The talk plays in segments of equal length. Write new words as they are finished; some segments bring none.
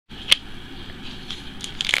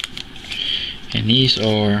And these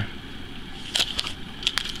are,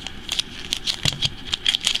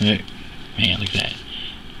 man, look at that.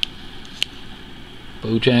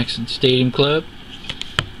 Bo Jackson Stadium Club,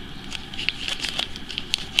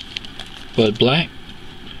 Bud Black,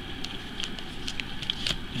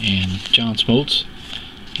 and John Smoltz.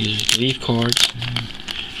 These are leaf cards.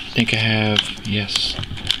 I think I have, yes,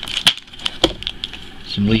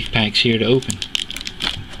 some leaf packs here to open.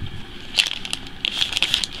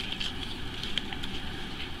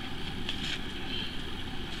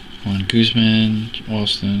 Juan Guzman,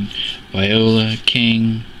 Austin, Viola,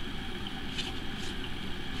 King,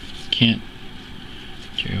 Kent,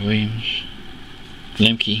 Jerry Williams,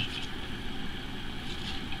 Lemke,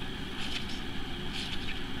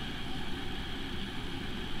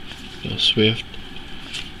 Bill Swift,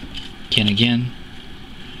 Ken again,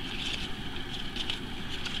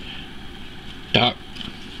 Doc,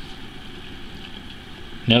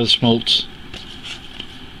 another Smoltz,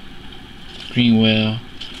 Greenwell,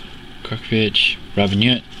 Kirkovich, Robin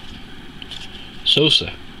Yount,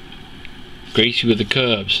 Sosa, Gracie with the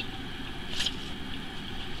Cubs,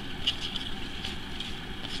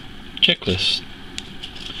 checklist,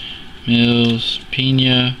 Mills,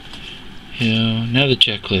 Pena, Hill, another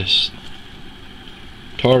checklist,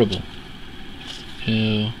 Tartable,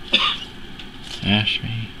 Hill,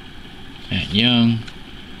 Ashby, Matt Young,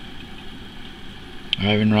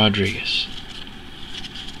 Ivan Rodriguez,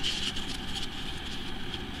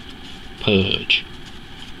 Pudge.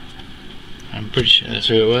 I'm pretty sure that's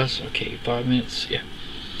who it was. Okay, 5 minutes. Yeah.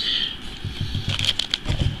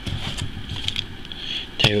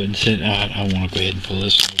 Tell you what, I want to go ahead and pull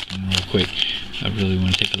this open real quick. I really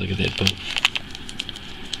want to take a look at that boat.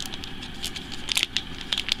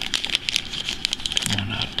 Come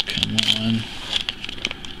on up. Come on.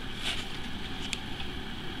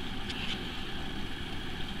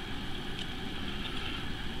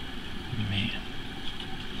 Man.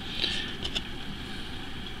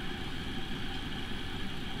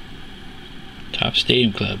 Top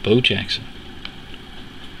Stadium Club, Bo Jackson.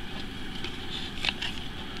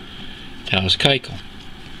 Dallas Keuchel.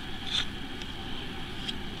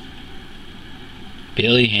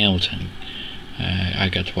 Billy Hamilton. I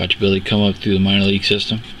got to watch Billy come up through the minor league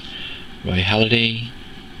system. Roy Halladay.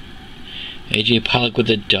 AJ Pollock with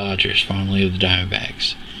the Dodgers, formerly of the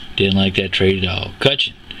Diamondbacks. Didn't like that trade at all.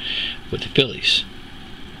 Cutchin with the Phillies.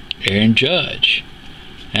 Aaron Judge.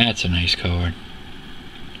 That's a nice card.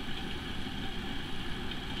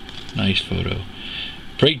 Nice photo.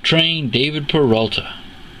 Freight Train, David Peralta.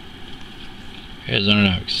 Arizona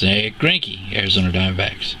Diamondbacks. Zach Greinke, Arizona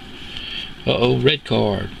Diamondbacks. Uh-oh, red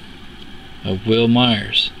card of Will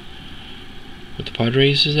Myers. With the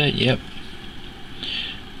Padres, is that? Yep.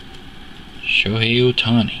 Shohei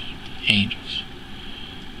Ohtani, Angels.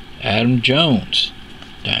 Adam Jones,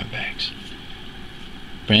 Diamondbacks.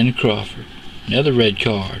 Brandon Crawford, another red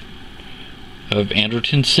card of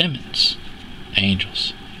Andrelton Simmons,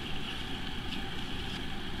 Angels.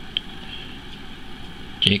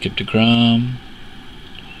 Jacob deGrom,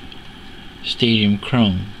 Stadium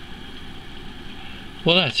Chrome.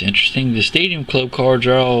 Well, that's interesting. The Stadium Club cards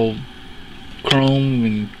are all chrome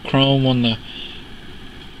and chrome on the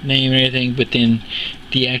name and everything, but then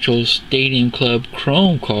the actual Stadium Club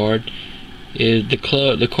Chrome card is the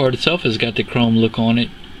card itself has got the chrome look on it,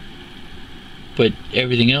 but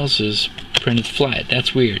everything else is printed flat.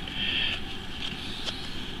 That's weird.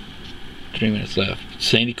 3 minutes left.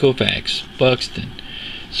 Sandy Koufax, Buxton,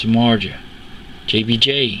 Samardzija,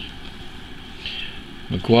 JBJ,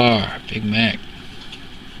 McGuire, Big Mac,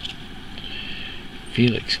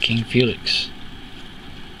 Felix, King Felix,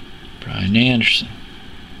 Brian Anderson,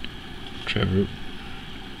 Trevor.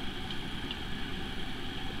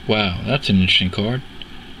 Wow, that's an interesting card.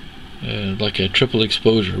 Like a triple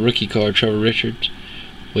exposure rookie card. Trevor Richards,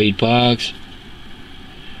 Wade Boggs,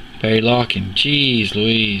 Barry Larkin. Jeez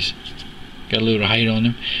Louise, got a little height on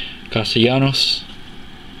him. Castellanos,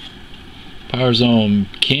 Power Zone,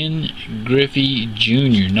 Ken Griffey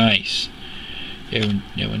Jr. Nice. Evan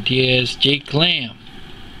Diaz, Jake Lamb,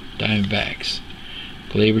 Diamondbacks,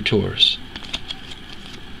 Gleyber Torres.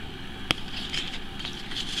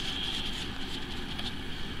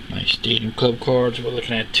 Nice Stadium Club cards. We're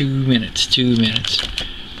looking at 2 minutes. 2 minutes.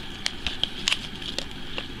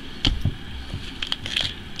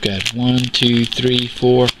 Got 1, 2, 3,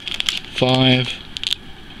 4, 5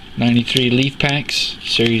 93 leaf packs,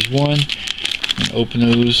 Series 1. I'm going to open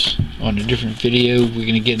those on a different video. We're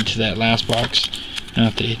going to get into that last box. I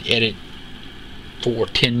have to edit 4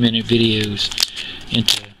 10-minute videos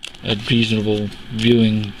into a reasonable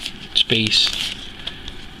viewing space.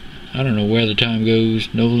 I don't know where the time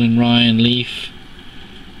goes. Nolan, Ryan, Leaf.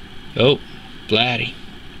 Oh, Vladdy.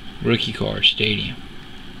 Rookie card, Stadium.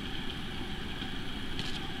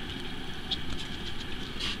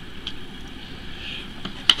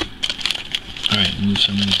 Alright, move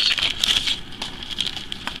some of this.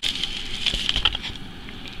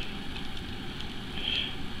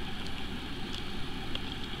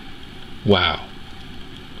 Wow.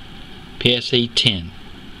 PSA 10.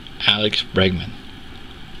 Alex Bregman.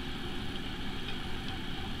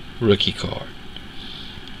 Rookie card.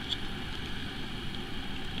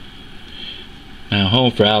 Now,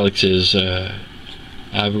 home for Alex is, well,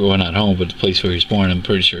 not home, but the place where he was born. I'm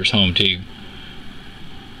pretty sure it's home too.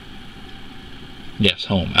 Yes,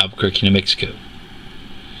 home, Albuquerque, New Mexico.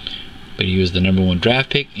 But he was the #1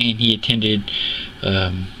 draft pick, and he attended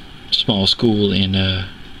small school in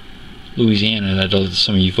Louisiana that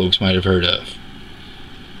some of you folks might have heard of.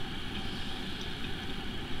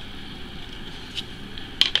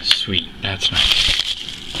 Sweet, that's nice.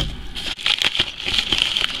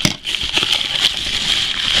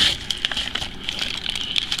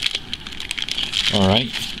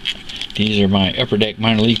 Alright, these are my Upper Deck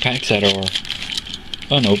minor league packs that are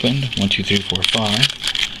unopened. 1, 2, 3, 4, 5.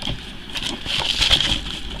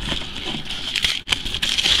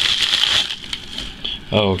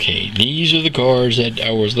 Okay, these are the cards that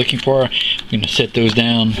I was looking for. I'm going to set those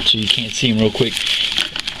down so you can't see them real quick.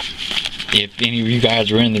 If any of you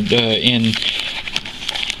guys were in the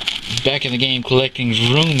back in the game collecting's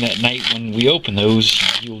room that night when we opened those,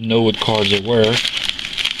 you'll know what cards they were.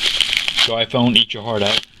 So iPhone, eat your heart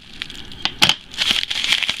out.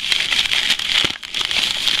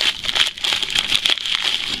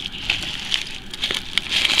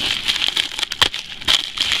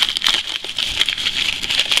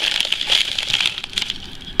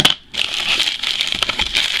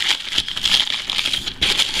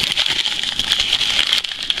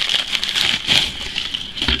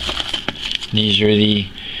 These are the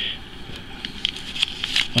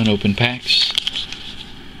unopened packs.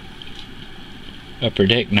 Upper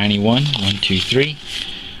Deck 91, 1, 2, 3.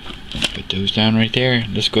 Put those down right there.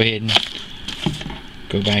 Let's go ahead and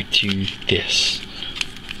go back to this.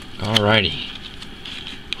 Alrighty.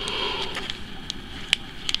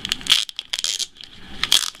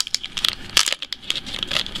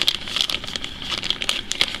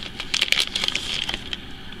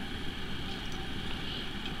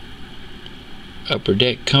 Upper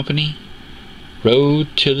Deck Company,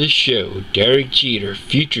 Road to the Show, Derek Jeter,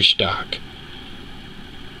 Future Stock.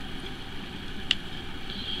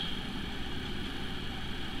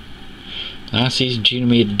 Last season, Jeter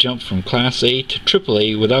made the jump from Class A to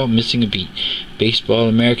AAA without missing a beat. Baseball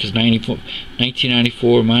America's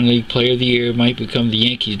 1994 Minor League Player of the Year, might become the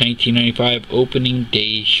Yankees' 1995 Opening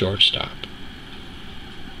Day Shortstop.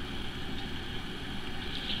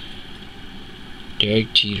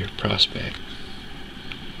 Derek Jeter, prospect.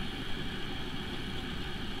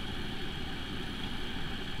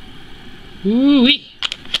 Woo-wee!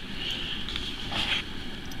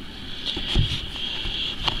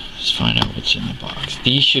 Let's find out what's in the box.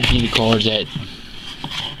 These should be the cards that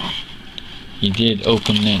you did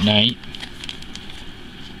open that night.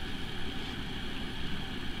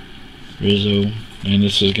 Rizzo, and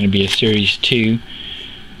this is going to be a Series 2.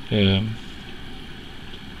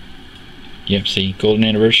 Yep, see, Golden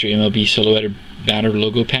Anniversary MLB Silhouette Batter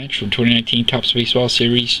Logo Patch from 2019 Topps Baseball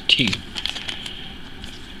Series 2.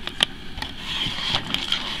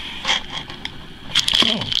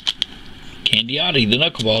 Oh, Candiotti, the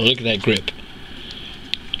knuckleball. Look at that grip.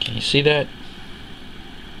 Can you see that?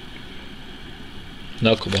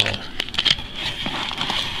 Knuckleballer.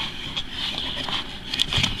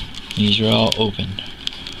 These are all open.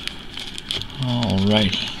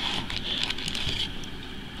 Alrighty.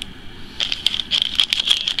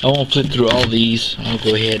 I won't flip through all these. I'll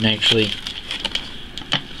go ahead and actually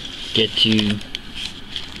get to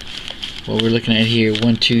what we're looking at here.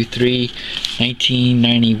 1, 2, 3,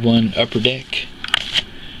 1991 Upper Deck.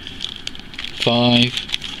 5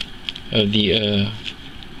 of the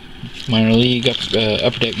minor league,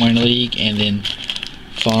 Upper Deck minor league, and then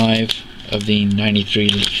 5 of the 93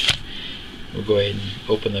 Leaf. We'll go ahead and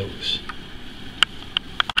open those.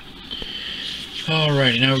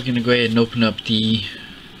 Alrighty, now we're going to go ahead and open up the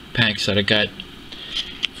packs that I got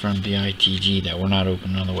from the BITG that were not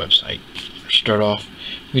open on the website. Start off,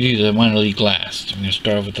 we do the minor league last. I'm going to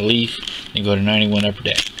start off with the Leaf, then go to 91 Upper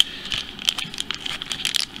Deck.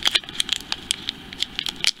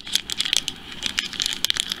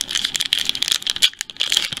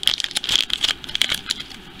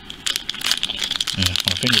 If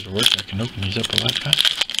my fingers work, I can open these up a lot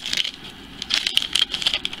faster.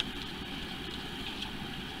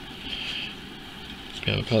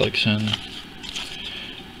 Bill Pellickson,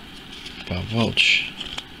 Bob Welch,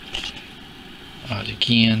 Ozzie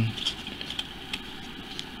Guillen,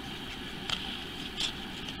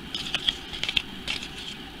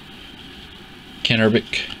 Ken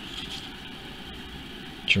Urbick,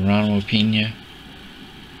 Geronimo Pena,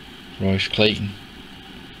 Royce Clayton,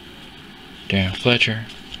 Darren Fletcher,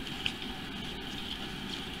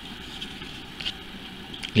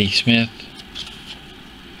 Lee Smith,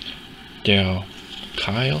 Darryl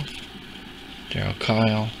Kyle,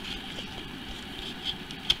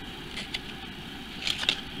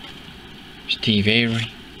 Steve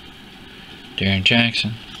Avery, Darren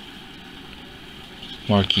Jackson,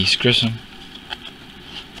 Marquise Grissom,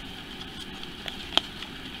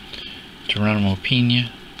 Geronimo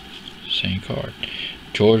Pena, same card,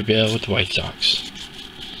 George Bell with the White Sox.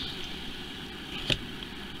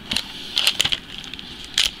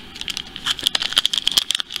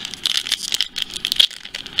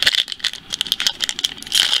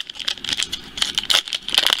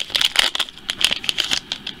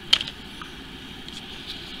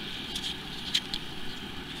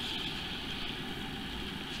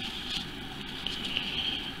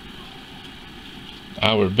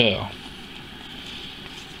 Howard Bell.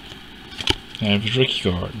 That was rookie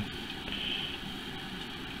card.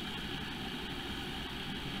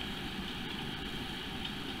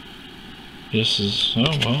 This is,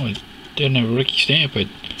 oh well, it didn't have a rookie stamp, but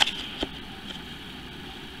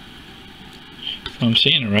if I'm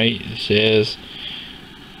seeing it right, it says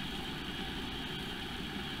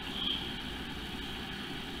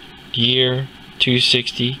year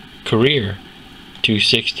 260, career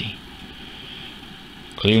 260.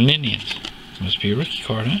 Cleveland Indians. Must be a rookie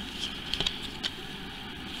card, huh?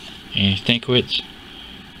 Andy Stankiewicz,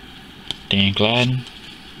 Dan Gladden,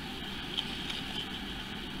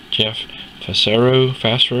 Jeff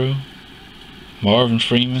Fassero, Marvin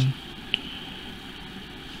Freeman,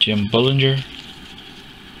 Jim Bullinger,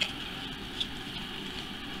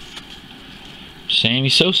 Sammy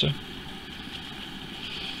Sosa,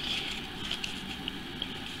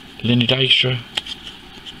 Lenny Dykstra,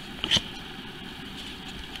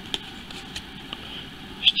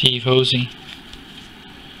 Steve Hosey,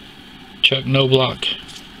 Chuck Knobloch,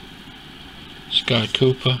 Scott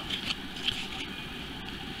Cooper,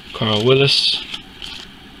 Carl Willis,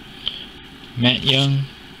 Matt Young,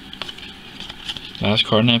 last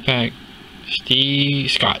card in that pack,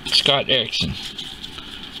 Scott Erickson.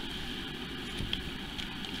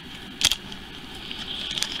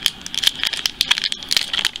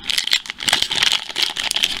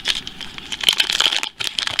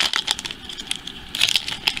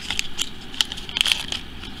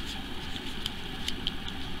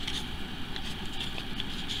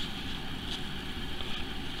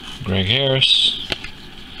 Greg Harris,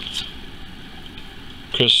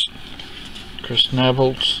 Chris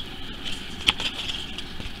Nabholz.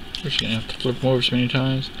 We're just gonna have to flip them over so many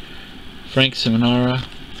times. Frank Seminara,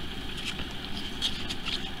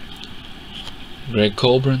 Greg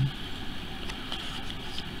Colburn,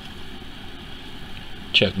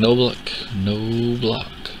 Chuck Knobloch,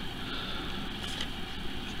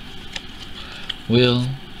 Will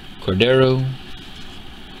Cordero,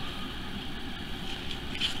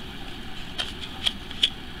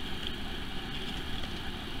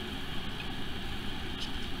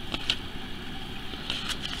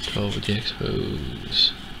 with the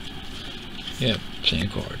Expos. Yep, same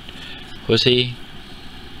card. Jose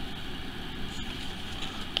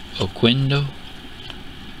Oquendo,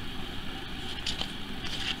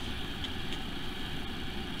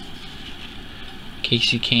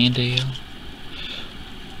 Casey Candale,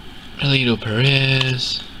 Elito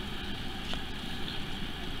Perez,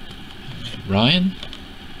 Ryan.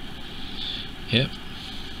 Yep,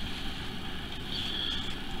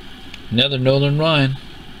 another Nolan Ryan.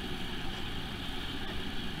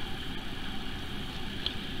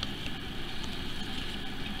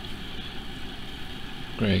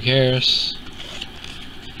 Greg Harris,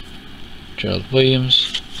 Gerald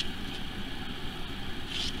Williams,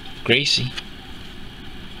 Gracie,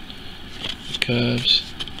 the Cubs,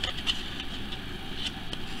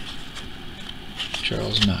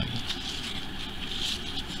 Charles Nagy.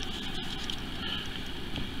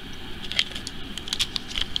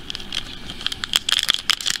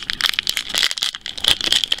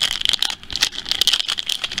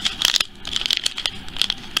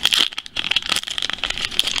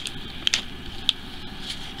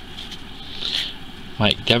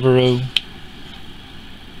 Mike Devereaux,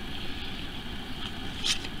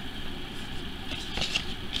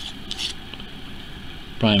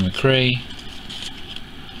 Brian McRae,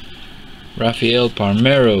 Rafael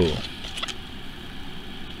Palmeiro,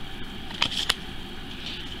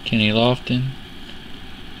 Kenny Lofton,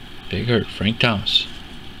 Big Hurt, Frank Thomas,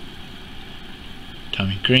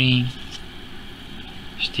 Tommy Green,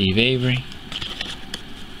 Steve Avery,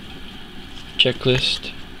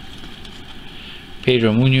 Checklist,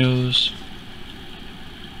 Pedro Munoz,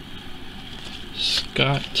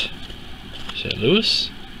 Scott, is that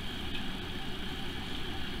Lewis?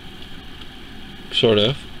 Sort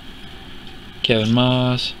of. Kevin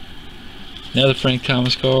Moss, another Frank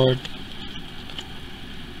Thomas card,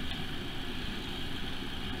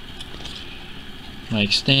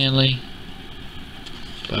 Mike Stanley,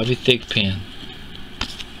 Bobby Thigpen,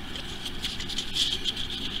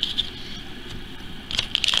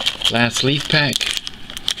 last leaf pack.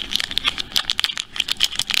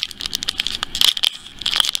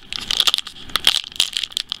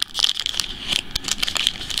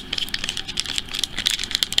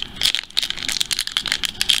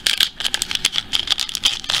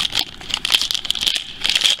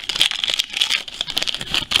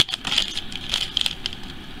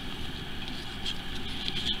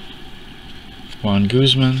 Juan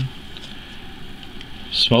Guzman,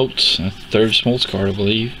 Smoltz, a third Smoltz card, I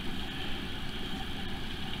believe.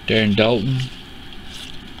 Darren Dalton,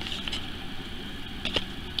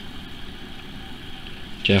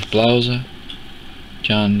 Jeff Blauza,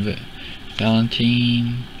 John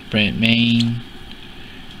Valentine, Brent Main,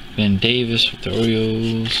 Ben Davis with the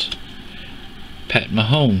Orioles, Pat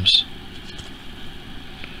Mahomes,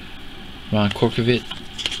 Ron Korkovit,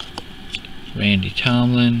 Randy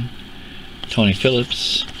Tomlin, Tony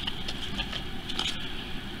Phillips,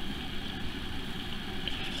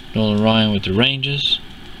 Nolan Ryan with the Rangers.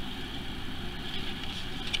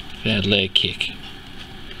 That leg kick.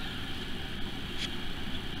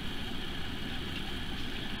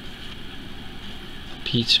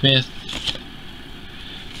 Pete Smith,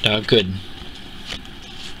 Doug Gooden.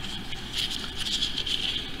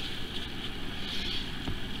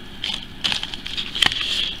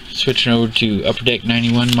 Switching over to Upper Deck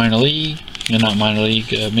 91 minor league. No, not minor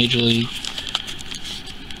league, major league.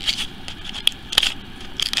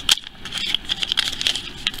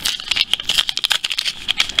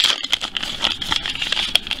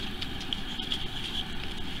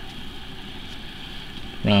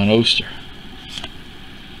 Ron Oster,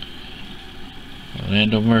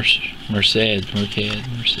 Orlando Merced,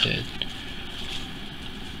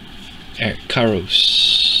 Eric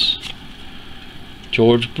Caros,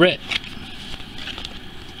 George Brett,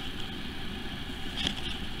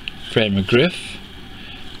 Fred McGriff,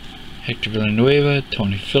 Hector Villanueva,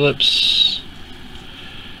 Tony Phillips,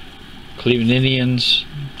 Cleveland Indians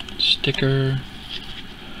sticker,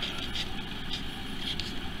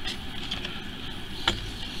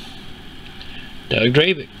 Doug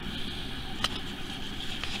Drabick,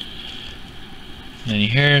 Lenny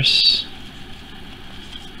Harris,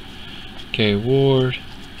 Gary Ward,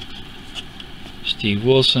 Steve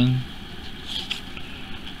Wilson,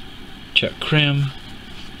 Chuck Krim,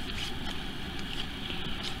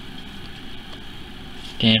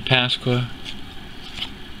 Dan Pasqua,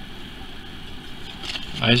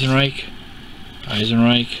 Eisenreich,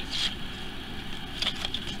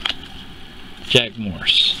 Jack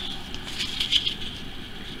Morris.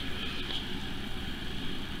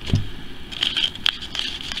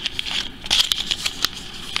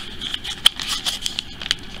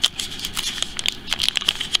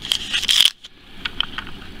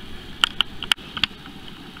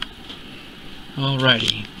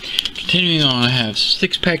 Alrighty, continuing on, I have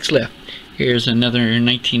 6 packs left. Here's another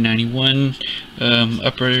 1991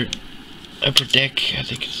 upper deck. I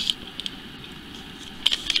think it's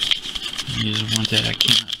these are ones that I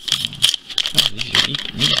cannot. Oh,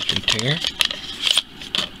 these are tear.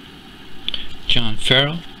 John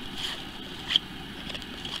Farrell,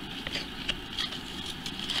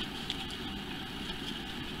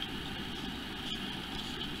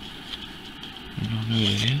 I don't know who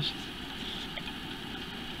it is.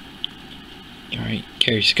 Alright,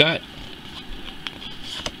 Kerry Scott.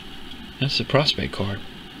 That's the prospect card.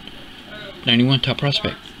 91 top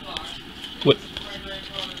prospect. What?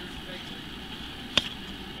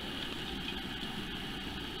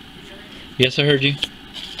 Yes, I heard you.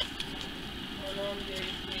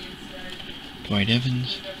 Dwight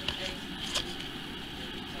Evans.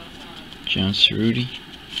 John Cerruti.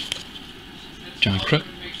 John Crook.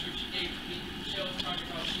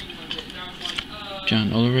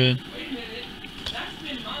 John Olerud.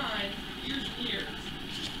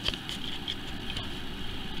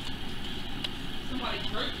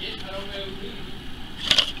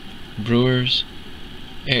 Brewers,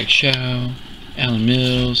 Eric Shaw, Alan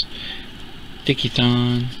Mills, Dickie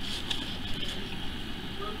Thon,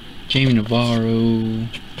 Jamie Navarro,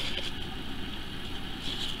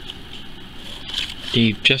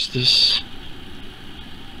 Dave Justice.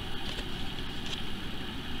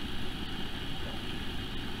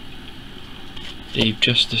 Dave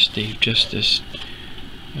Justice.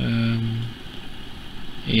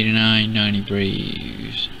 89, 90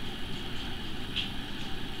 Braves.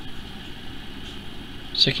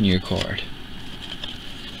 Second year card.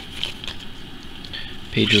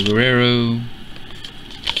 Pedro Guerrero.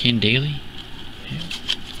 Ken Daly. Yeah.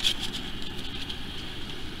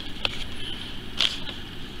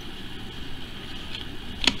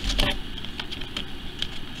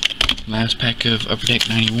 Last pack of Upper Deck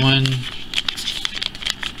 91.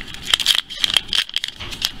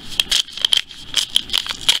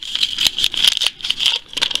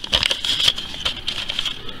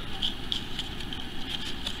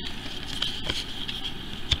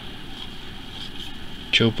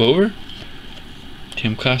 Joe Bover,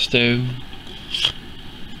 Tim Costo,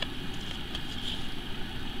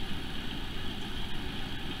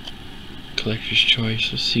 Collector's Choice.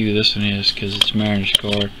 Let's see who this one is because it's Mariners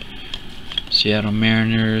card. Seattle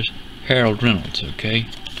Mariners, Harold Reynolds, okay.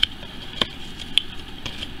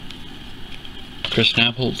 Chris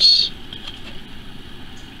Naples,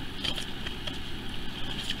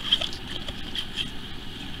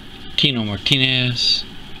 Tino Martinez,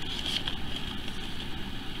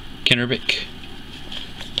 Kennerbick,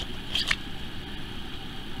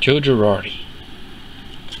 Joe Girardi,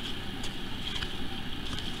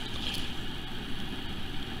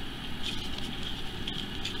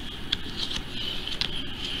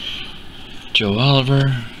 Joe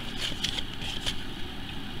Oliver,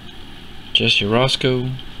 Jesse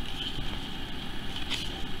Roscoe,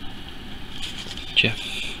 Jeff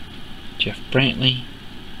Brantley,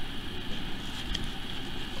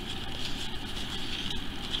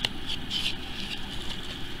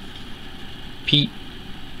 Pete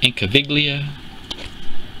Incaviglia,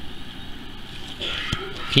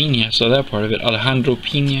 Pena, I saw that part of it, Alejandro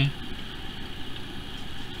Pena,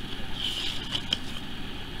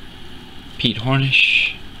 Pete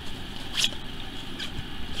Hornish,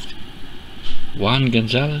 Juan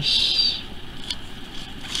Gonzalez,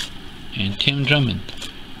 and Tim Drummond.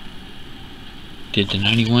 Did the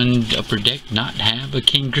 91 Upper Deck not have a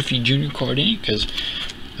Ken Griffey Jr. card in it? Because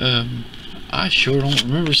I sure don't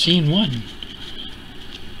remember seeing one.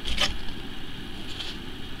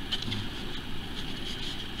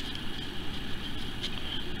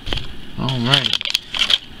 Alright.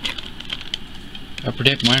 Upper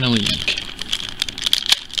Deck Minor League.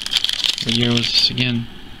 What year was this again?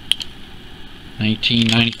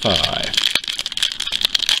 1995.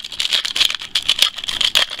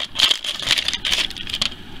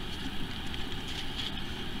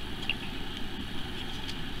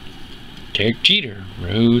 Derek Jeter,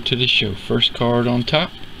 Road to the Show. First card on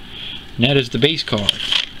top. And that is the base card.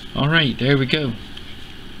 Alright, there we go.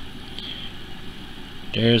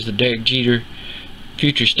 There's the Derek Jeter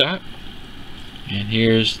future stock. And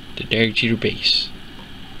here's the Derek Jeter base.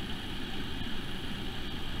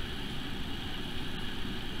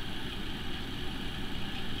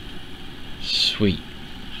 Sweet.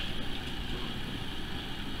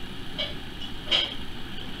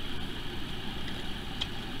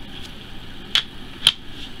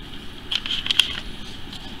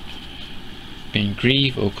 Ben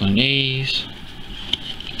Grieve, Oakland A's.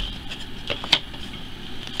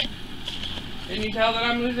 Can you tell that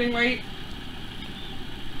I'm losing weight?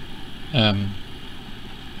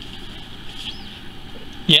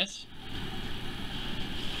 Yes.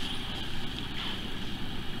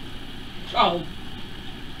 Oh.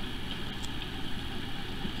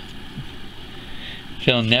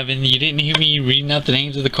 Phil Nevin, you didn't hear me reading out the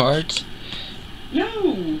names of the cards?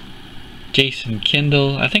 No. Jason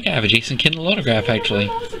Kendall. I think I have a Jason Kendall autograph actually.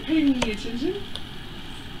 I wasn't paying any attention.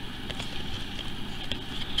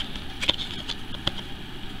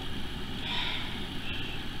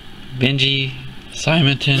 Benji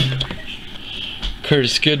Simonton,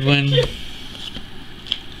 Curtis Goodwin,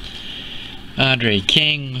 Andre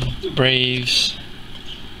King, Braves,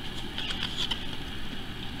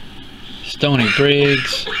 Stoney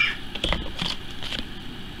Briggs,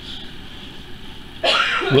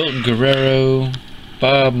 Wilton Guerrero,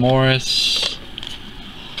 Bob Morris.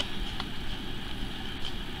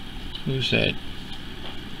 Who's that?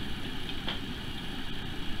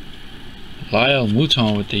 Lyle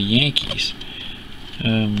Mouton with the Yankees.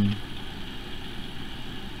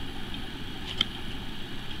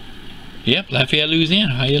 Yep, Lafayette,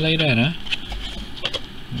 Louisiana. How you like that, huh?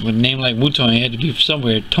 With a name like Mouton, it had to be from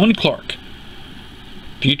somewhere. Tony Clark.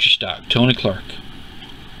 Future stock, Tony Clark.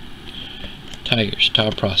 Tigers,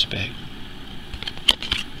 top prospect.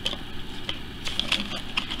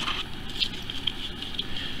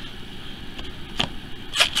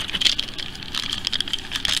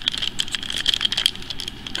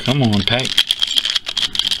 Come on, pack.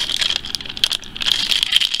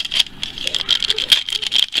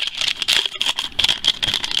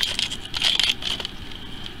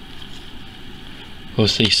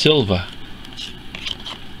 Jose Silva.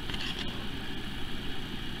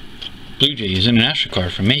 Blue Jays international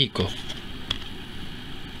card from Mexico.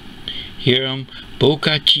 Hiram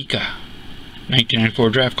Boca Chica, 1994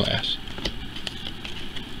 draft class.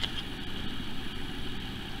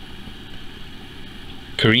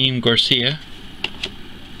 Kareem Garcia,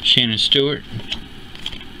 Shannon Stewart,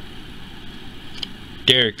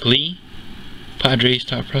 Derek Lee, Padres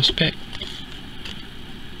top prospect.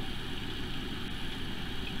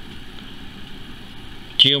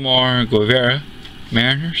 Gilmar Guevara,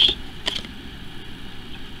 Mariners.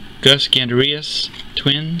 Gus Gandarias,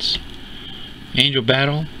 Twins. Angel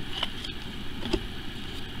Battle.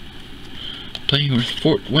 Playing with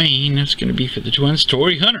Fort Wayne, that's going to be for the Twins.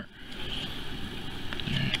 Torrey Hunter.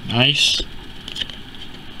 Nice.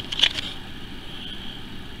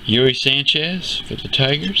 Yuri Sanchez for the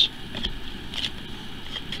Tigers.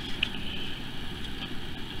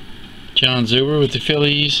 John Zuber with the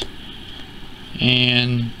Phillies.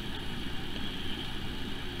 And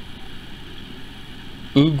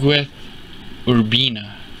Ugueth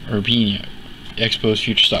Urbina, Expos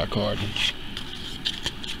future stock card.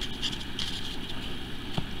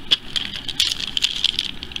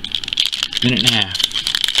 Minute and a half.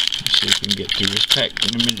 Let's see if we can get through this pack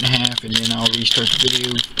in a minute and a half, and then I'll restart the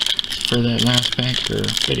video for that last pack, or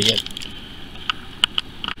better yet.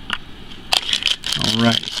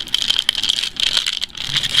 Alright.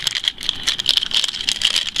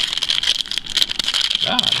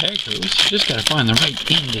 God, heck, we just gotta find the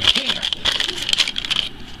right end to tear.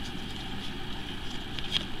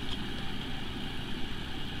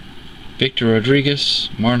 Victor Rodriguez,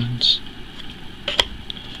 Marlins.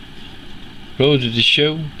 Road to the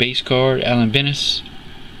Show, base card, Alan Bennis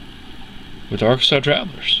with the Arkansas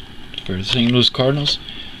Travelers for the St. Louis Cardinals.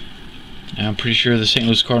 Now, I'm pretty sure the St.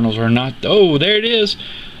 Louis Cardinals are not. Oh, there it is.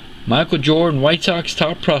 Michael Jordan, White Sox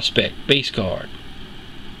top prospect, base card.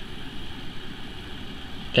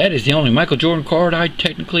 That is the only Michael Jordan card I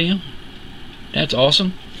technically own. That's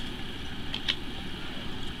awesome.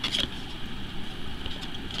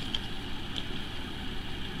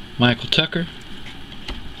 Michael Tucker.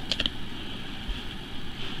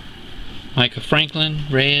 Micah Franklin,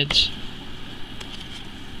 Reds.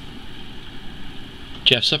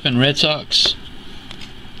 Jeff Suppen, Red Sox.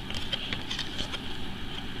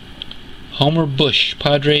 Homer Bush,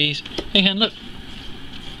 Padres. Hey, hon, look.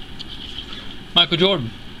 Michael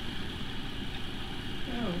Jordan.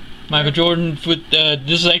 Oh. Michael Jordan with,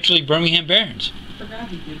 this is actually Birmingham Barons. I forgot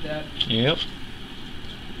he did that. Yep.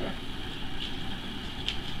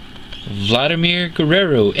 Vladimir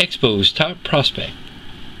Guerrero, Expos top prospect.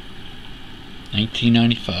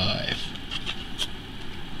 1995.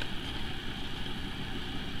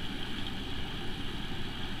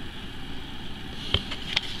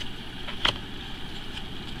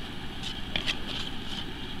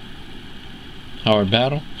 Howard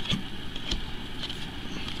Battle.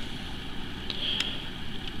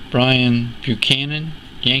 Brian Buchanan,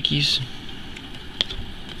 Yankees.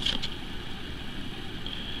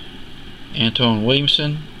 Anton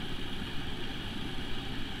Williamson.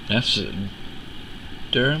 That's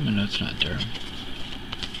Durham, and that's not Durham.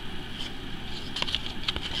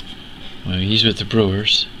 Well, he's with the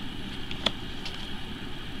Brewers.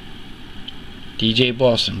 DJ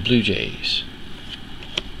Boston, Blue Jays.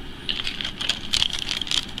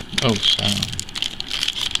 Oh,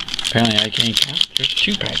 apparently I can't count. There's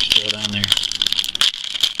 2 packs still down there.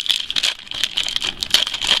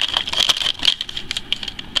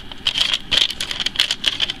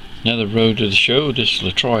 Another Road to the Show. This is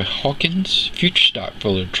LaTroy Hawkins. Future stock for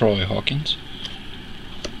LaTroy Hawkins.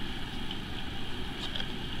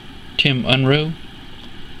 Tim Unroe.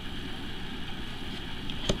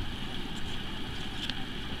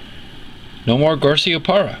 Nomar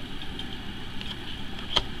Garciaparra.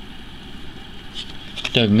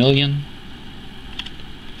 Doug Million.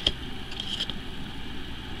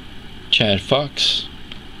 Chad Fox.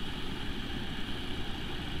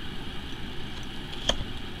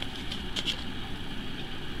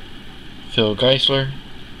 Phil Geisler.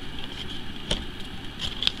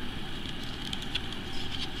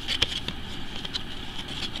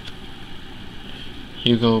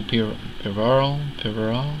 Hugo Pivaral.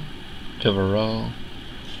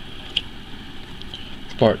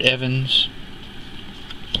 Bart Evans.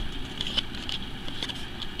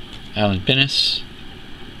 Alan Bennis.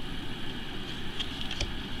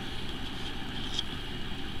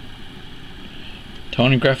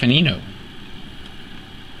 Tony Graffinino.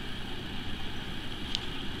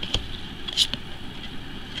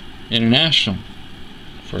 International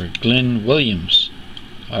for Glenn Williams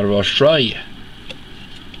out of Australia.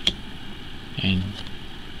 And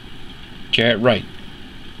Jarrett Wright,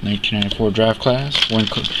 1994 draft class.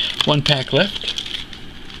 One pack left.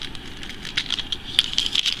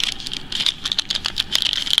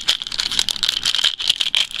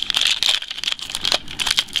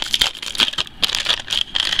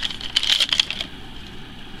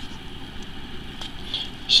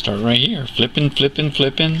 Start right here. Flipping.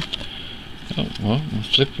 Oh, well, we'll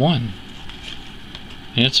flip one.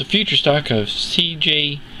 And it's a future stock of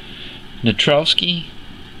C.J. Natrowski.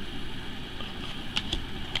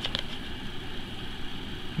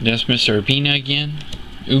 That's Miss Urbina again.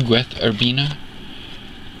 Ugueth Urbina.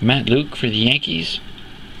 Matt Luke for the Yankees.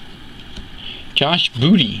 Josh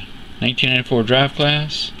Booty, 1994 draft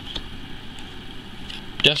class.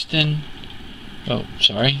 Dustin. Oh,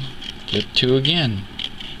 sorry. Flip two again.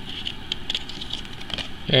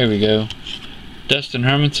 There we go. Dustin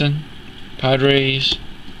Hermanson, Padres.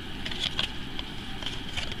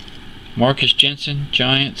 Marcus Jensen,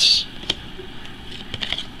 Giants.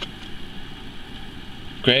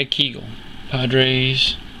 Greg Kegel,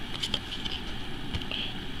 Padres.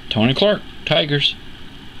 Tony Clark, Tigers.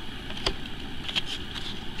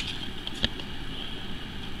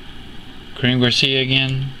 Kareem Garcia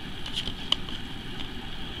again.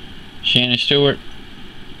 Shannon Stewart.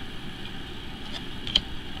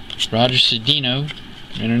 Roger Cedeno,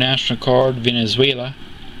 international card, Venezuela.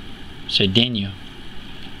 Cedeno.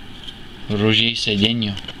 Roger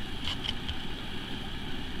Cedeno.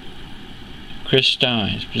 Chris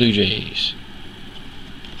Steins, Blue Jays.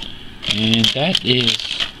 And that is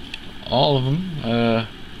all of them. There's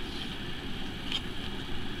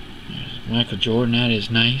Michael Jordan, that is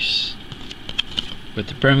nice. With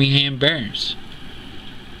the Birmingham Barons.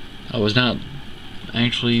 I was not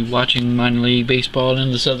actually watching minor league baseball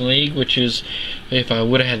in the Southern League, which is, if I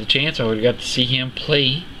would have had the chance, I would have got to see him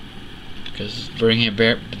play, because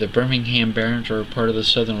the Birmingham Barons are part of the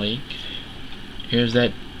Southern League. Here's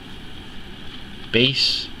that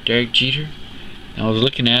base, Derek Jeter. And I was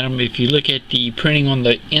looking at him. If you look at the printing on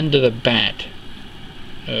the end of the bat,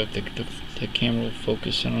 the camera will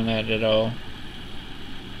focus in on that at all,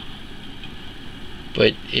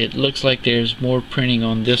 but it looks like there's more printing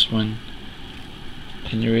on this one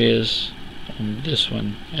than there is on this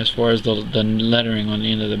one, as far as the lettering on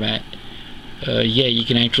the end of the bat. Yeah, you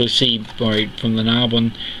can actually see right from the knob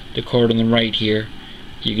on the card on the right here.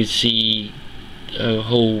 You can see a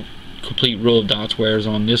whole complete row of dots, whereas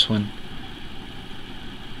on this one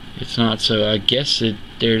it's not. So I guess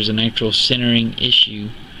there's an actual centering issue.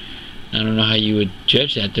 I don't know how you would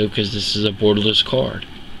judge that though, because this is a borderless card.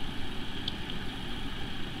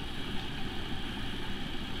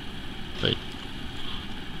 But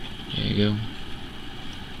there you go.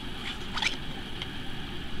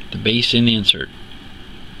 The base and the insert.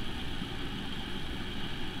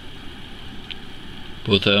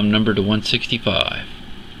 Both of them numbered to 165.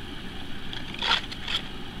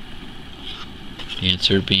 The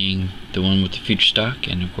insert being the one with the future stock,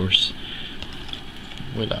 and of course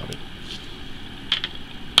without it.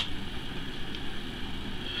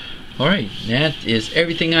 Alright, that is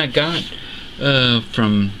everything I got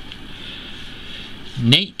from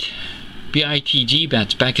Nate, BITG,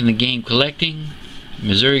 that's Back in the Game Collecting.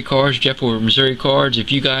 Missouri Cards, Jeff over Missouri Cards.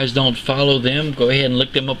 If you guys don't follow them, go ahead and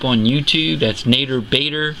look them up on YouTube. That's Nader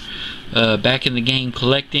Bader, Back in the Game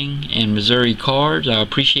Collecting, and Missouri Cards. I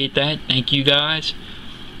appreciate that. Thank you guys.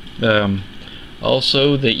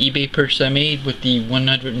 Also, the eBay purchase I made with the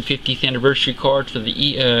 150th anniversary cards for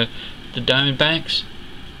the Diamondbacks.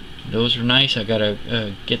 Those are nice. I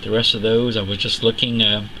gotta get the rest of those. I was just looking.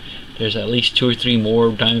 There's at least 2 or 3 more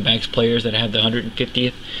Diamondbacks players that have the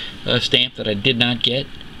 150th stamp that I did not get.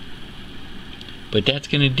 But that's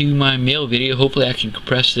going to do my mail video. Hopefully I can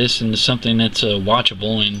compress this into something that's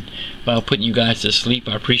watchable, and while putting you guys to sleep.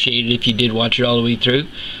 I appreciate it if you did watch it all the way through.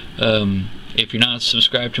 If you're not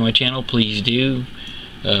subscribed to my channel, please do.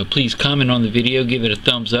 Please comment on the video, give it a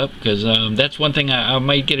thumbs up, because that's one thing. I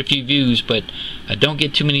might get a few views, but I don't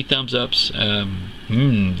get too many thumbs ups.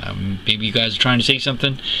 Maybe you guys are trying to say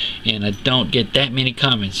something and I don't get that many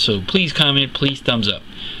comments, so please comment, please thumbs up.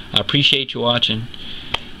 I appreciate you watching,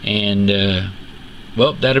 and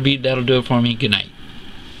well, that'll do it for me. Good night.